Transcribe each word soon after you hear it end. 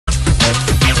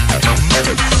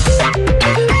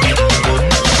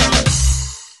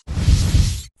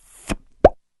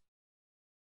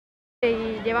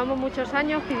llevamos muchos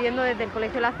años pidiendo desde el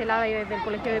Colegio La Celada y desde el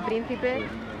Colegio de Príncipe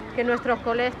que nuestros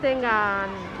coles tengan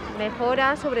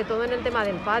mejoras, sobre todo en el tema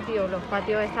del patio. Los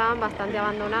patios estaban bastante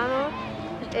abandonados,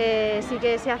 sí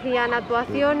que se hacían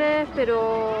actuaciones,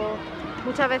 pero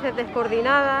muchas veces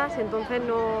descoordinadas, entonces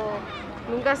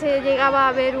nunca se llegaba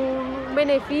a ver un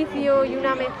beneficio y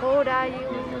una mejora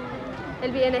y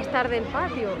el bienestar del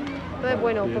patio. Entonces,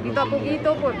 bueno, poquito a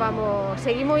poquito pues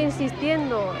seguimos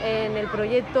insistiendo en el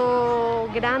proyecto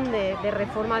grande de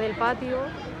reforma del patio,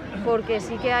 porque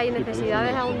sí que hay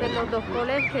necesidades aún de los dos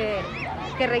coles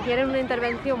que requieren una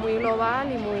intervención muy global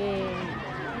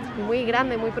y muy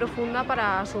grande, muy profunda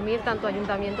para asumir tanto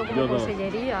ayuntamiento como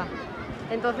consellería.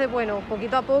 Entonces, bueno,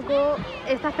 poquito a poco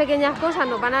estas pequeñas cosas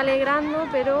nos van alegrando,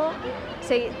 pero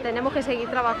tenemos que seguir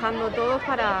trabajando todos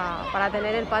para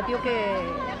tener el patio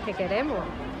que queremos.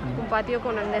 Un patio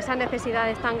con esas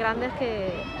necesidades tan grandes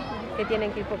que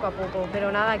tienen que ir poco a poco.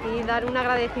 Pero nada, aquí dar un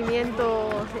agradecimiento,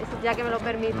 ya que me lo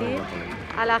permitís,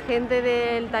 a la gente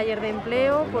del taller de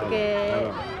empleo, porque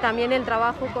también el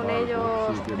trabajo con ellos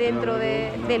dentro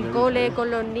del cole, con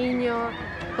los niños,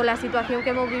 con la situación que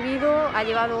hemos vivido, ha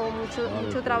llevado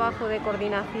mucho trabajo de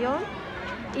coordinación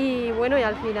y bueno, y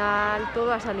al final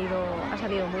todo ha salido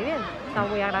muy bien.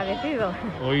 Estamos muy agradecidos.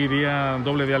 Hoy día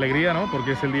doble de alegría, ¿no?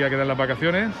 Porque es el día que dan las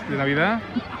vacaciones de Navidad,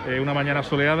 una mañana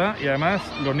soleada y además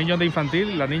los niños de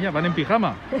infantil, las niñas van en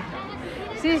pijama.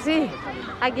 Sí,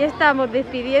 aquí estamos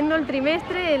despidiendo el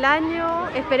trimestre, el año,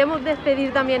 esperemos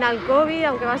despedir también al COVID,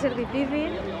 aunque va a ser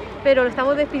difícil, pero lo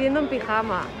estamos despidiendo en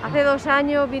pijama. Hace 2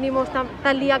 años vinimos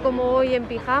tal día como hoy en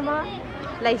pijama.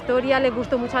 La historia les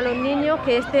gustó mucho a los niños,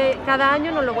 que cada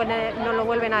año nos lo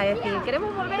vuelven a decir.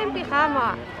 Queremos volver en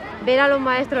pijama. Ver a los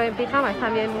maestros en pijama es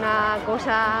también una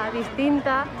cosa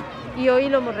distinta y hoy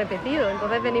lo hemos repetido.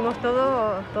 Entonces venimos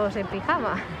todos en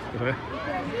pijama.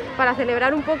 Para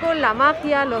celebrar un poco la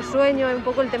magia, los sueños, un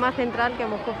poco el tema central que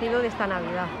hemos cogido de esta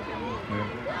Navidad.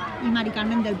 Y Mari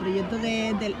Carmen, del proyecto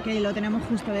que lo tenemos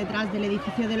justo detrás del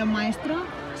edificio de los maestros,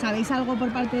 ¿sabéis algo por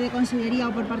parte de Consellería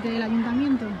o por parte del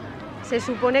Ayuntamiento? Se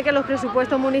supone que en los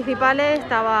presupuestos municipales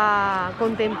estaba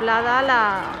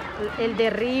contemplada el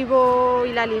derribo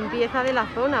y la limpieza de la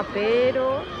zona,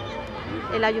 pero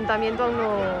el Ayuntamiento aún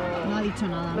no ha dicho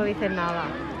nada. No dicen nada.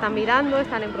 Están mirando,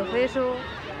 están en proceso,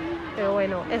 pero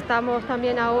bueno, estamos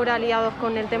también ahora liados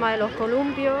con el tema de los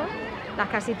columpios, las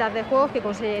casitas de juegos, que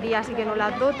Consellería sí que no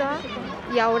las dota,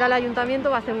 y ahora el Ayuntamiento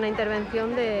va a hacer una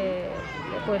intervención de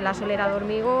pues, la solera de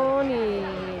hormigón y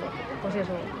pues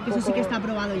eso sí que está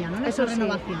aprobado ya, ¿no? Esa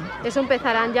renovación. Sí. Eso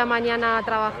empezarán ya mañana a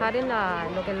trabajar en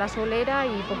lo que es la solera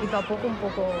y poquito a poco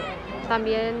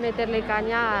también meterle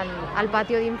caña al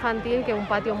patio de infantil, que es un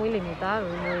patio muy limitado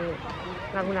y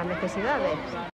con algunas necesidades.